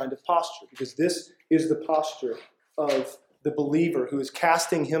this kind of posture, because this is the posture of the believer who is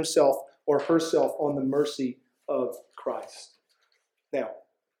casting himself or herself on the mercy of Christ. Now,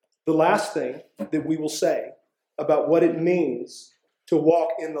 the last thing that we will say about what it means to walk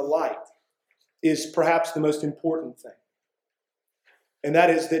in the light is perhaps the most important thing. And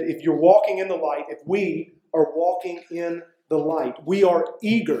that is that if you're walking in the light, if we are walking in the light, we are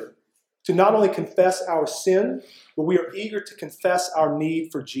eager to not only confess our sin, but we are eager to confess our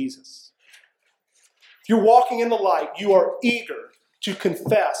need for Jesus. If you're walking in the light, you are eager to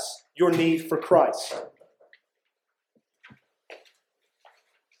confess your need for Christ.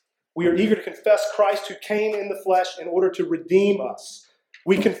 We are eager to confess Christ who came in the flesh in order to redeem us.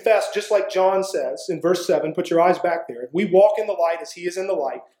 We confess, just like John says in verse 7, put your eyes back there. If we walk in the light as he is in the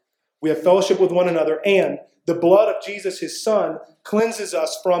light, we have fellowship with one another, and the blood of Jesus, his son, cleanses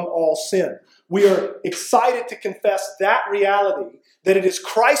us from all sin. We are excited to confess that reality, that it is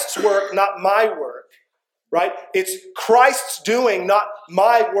Christ's work, not my work, right? It's Christ's doing, not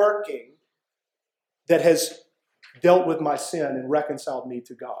my working, that has dealt with my sin and reconciled me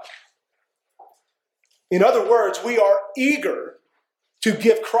to God. In other words, we are eager to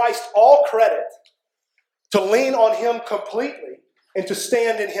give Christ all credit, to lean on him completely, and to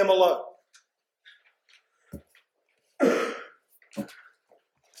stand in him alone.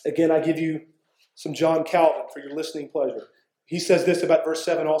 Again, I give you some John Calvin for your listening pleasure. He says this about verse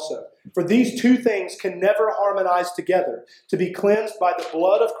 7 also. For these two things can never harmonize together, to be cleansed by the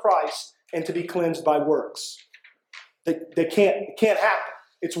blood of Christ and to be cleansed by works. It can't happen.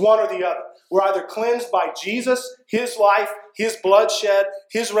 It's one or the other. We're either cleansed by Jesus, his life, his bloodshed,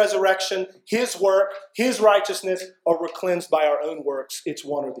 his resurrection, his work, his righteousness, or we're cleansed by our own works. It's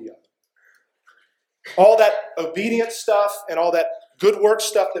one or the other. All that obedience stuff and all that good work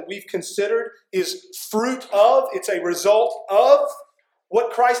stuff that we've considered is fruit of, it's a result of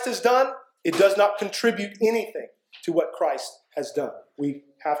what Christ has done. It does not contribute anything to what Christ has done. We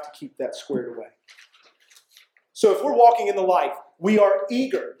have to keep that squared away. So if we're walking in the light, we are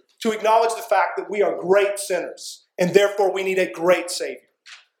eager to acknowledge the fact that we are great sinners, and therefore we need a great Savior.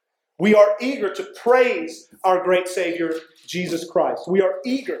 We are eager to praise our great Savior, Jesus Christ. We are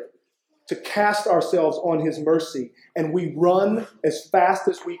eager to cast ourselves on his mercy, and we run as fast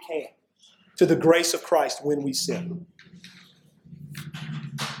as we can to the grace of Christ when we sin.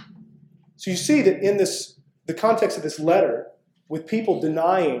 So you see that in the context of this letter, with people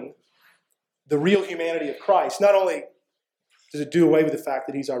denying the real humanity of Christ, not only does it do away with the fact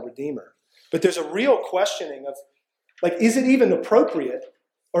that he's our Redeemer, but there's a real questioning of, like, is it even appropriate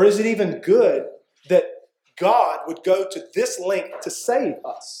or is it even good that God would go to this length to save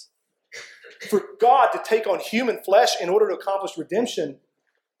us? For God to take on human flesh in order to accomplish redemption,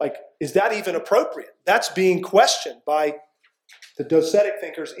 like, is that even appropriate? That's being questioned by the docetic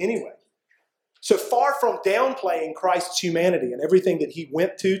thinkers anyway. So far from downplaying Christ's humanity and everything that he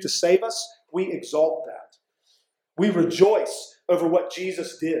went to save us, we exalt that. We rejoice over what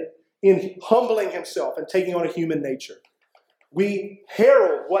Jesus did in humbling himself and taking on a human nature. We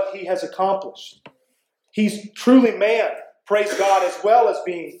herald what he has accomplished. He's truly man, praise God, as well as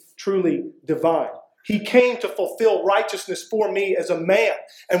being truly divine. He came to fulfill righteousness for me as a man,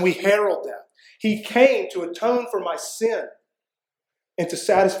 and we herald that. He came to atone for my sin and to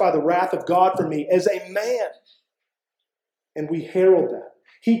satisfy the wrath of God for me as a man, and we herald that.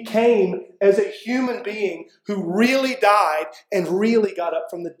 He came as a human being who really died and really got up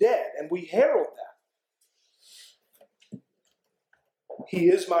from the dead, and we herald that. He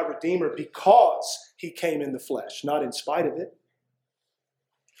is my Redeemer because he came in the flesh, not in spite of it.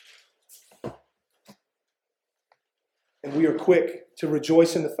 And we are quick to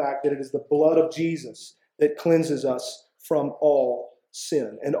rejoice in the fact that it is the blood of Jesus that cleanses us from all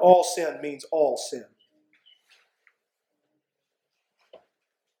sin. And all sin means all sin.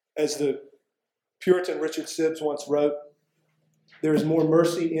 As the Puritan Richard Sibbes once wrote, there is more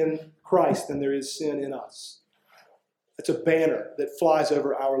mercy in Christ than there is sin in us. It's a banner that flies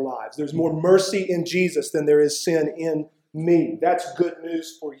over our lives. There's more mercy in Jesus than there is sin in me. That's good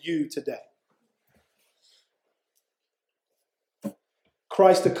news for you today.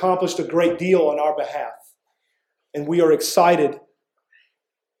 Christ accomplished a great deal on our behalf, and we are excited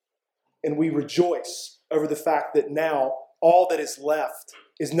and we rejoice over the fact that now all that is left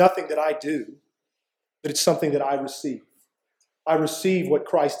is nothing that I do, but it's something that I receive. I receive what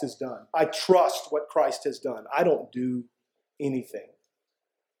Christ has done. I trust what Christ has done. I don't do anything.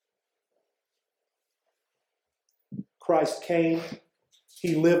 Christ came.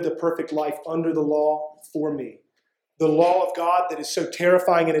 He lived a perfect life under the law for me. The law of God that is so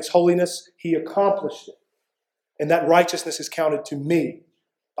terrifying in its holiness, he accomplished it. And that righteousness is counted to me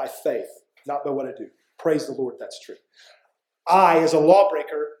by faith, not by what I do. Praise the Lord, that's true. I, as a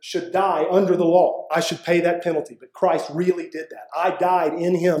lawbreaker, should die under the law. I should pay that penalty, but Christ really did that. I died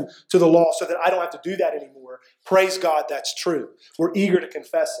in him to the law so that I don't have to do that anymore. Praise God, that's true. We're eager to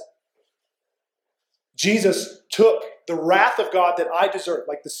confess it. Jesus took the wrath of God that I deserve,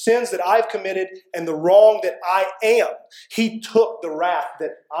 like the sins that I've committed and the wrong that I am. He took the wrath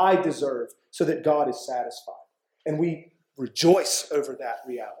that I deserve so that God is satisfied. And we rejoice over that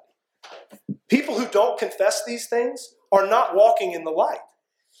reality. People who don't confess these things are not walking in the light.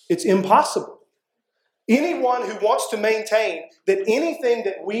 It's impossible. Anyone who wants to maintain that anything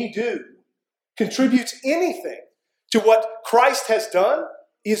that we do contributes anything to what Christ has done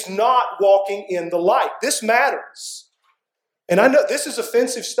is not walking in the light. This matters. And I know this is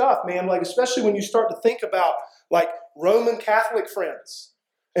offensive stuff, man, like especially when you start to think about like Roman Catholic friends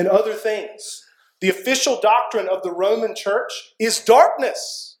and other things. The official doctrine of the Roman Church is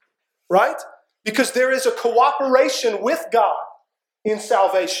darkness, right? Because there is a cooperation with God in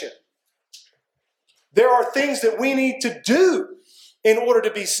salvation. There are things that we need to do in order to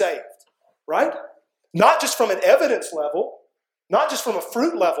be saved, right? Not just from an evidence level, not just from a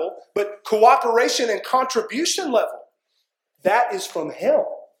fruit level, but cooperation and contribution level. That is from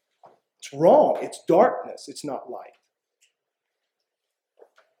hell. It's wrong. It's darkness. It's not light.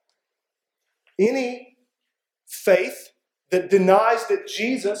 Any faith that denies that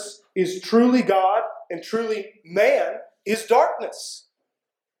Jesus is truly God and truly man is darkness.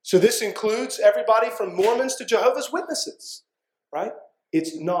 So this includes everybody from Mormons to Jehovah's Witnesses, right?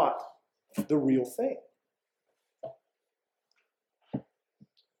 It's not the real thing.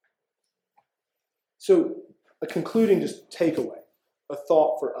 So a concluding just takeaway, a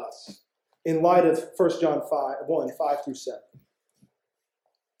thought for us in light of 1 John 5:1-5-7.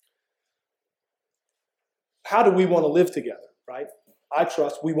 How do we want to live together, right? I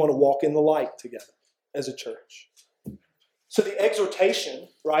trust we want to walk in the light together as a church. So the exhortation,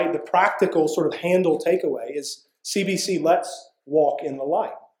 right, the practical sort of handle takeaway is CBC, let's walk in the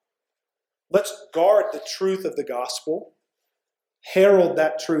light. Let's guard the truth of the gospel, herald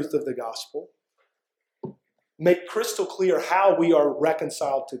that truth of the gospel, make crystal clear how we are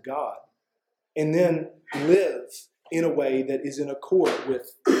reconciled to God, and then live in a way that is in accord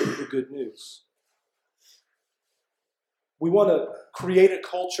with the good news. We want to create a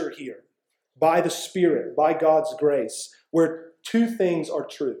culture here by the Spirit, by God's grace, where two things are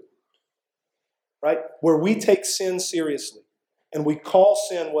true, right? Where we take sin seriously and we call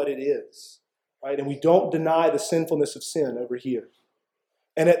sin what it is, right? And we don't deny the sinfulness of sin over here.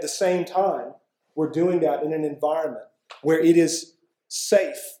 And at the same time, we're doing that in an environment where it is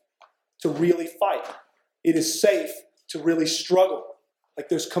safe to really fight. It is safe to really struggle. Like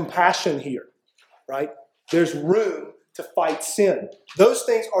there's compassion here, right? There's room to fight sin. Those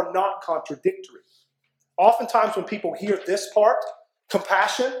things are not contradictory. Oftentimes when people hear this part,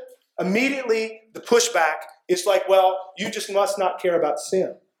 compassion, immediately the pushback is like, well, you just must not care about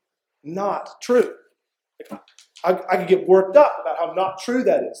sin. Not true. I could get worked up about how not true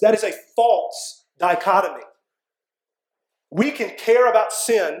that is. That is a false dichotomy. We can care about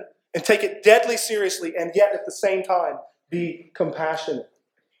sin and take it deadly seriously and yet at the same time be compassionate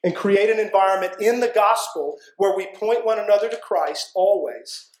and create an environment in the gospel where we point one another to Christ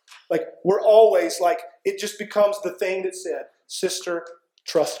always. Like we're always like, it just becomes the thing that said, sister,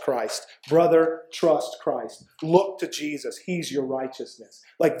 trust Christ. Brother, trust Christ. Look to Jesus. He's your righteousness.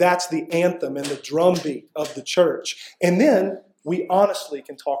 Like that's the anthem and the drumbeat of the church. And then we honestly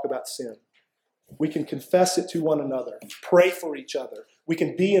can talk about sin. We can confess it to one another, pray for each other. We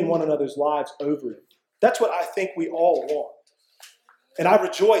can be in one another's lives over it. That's what I think we all want. And I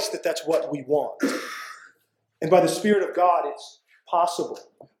rejoice that that's what we want. And by the Spirit of God, it's possible.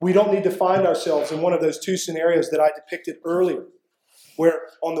 We don't need to find ourselves in one of those two scenarios that I depicted earlier, where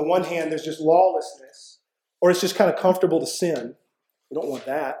on the one hand, there's just lawlessness, or it's just kind of comfortable to sin. We don't want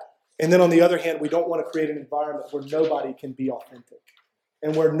that. And then on the other hand, we don't want to create an environment where nobody can be authentic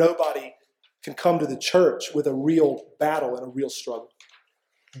and where nobody can come to the church with a real battle and a real struggle.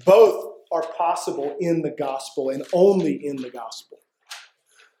 Both are possible in the gospel and only in the gospel.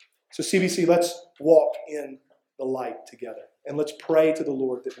 So CBC, let's walk in the light together and let's pray to the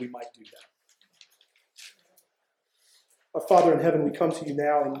Lord that we might do that. Our Father in heaven, we come to you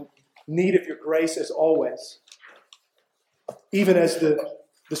now in need of your grace as always. Even as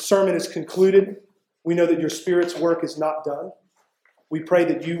the sermon is concluded, we know that your Spirit's work is not done. We pray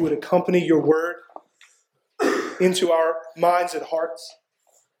that you would accompany your word into our minds and hearts.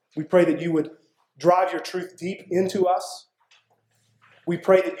 We pray that you would drive your truth deep into us. We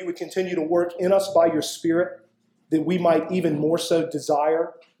pray that you would continue to work in us by your Spirit, that we might even more so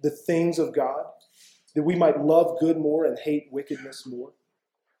desire the things of God, that we might love good more and hate wickedness more.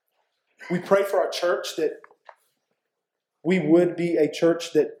 We pray for our church that we would be a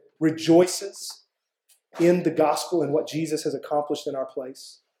church that rejoices in the gospel and what Jesus has accomplished in our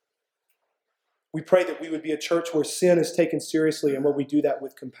place. We pray that we would be a church where sin is taken seriously and where we do that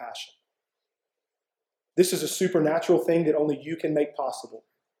with compassion. This is a supernatural thing that only you can make possible.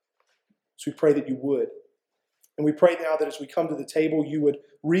 So we pray that you would. And we pray now that as we come to the table, you would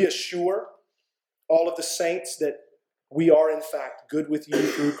reassure all of the saints that we are in fact good with you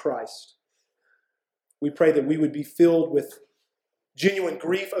through Christ. We pray that we would be filled with genuine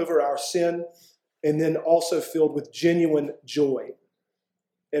grief over our sin and then also filled with genuine joy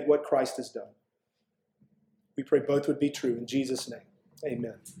at what Christ has done. We pray both would be true in Jesus' name.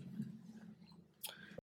 Amen.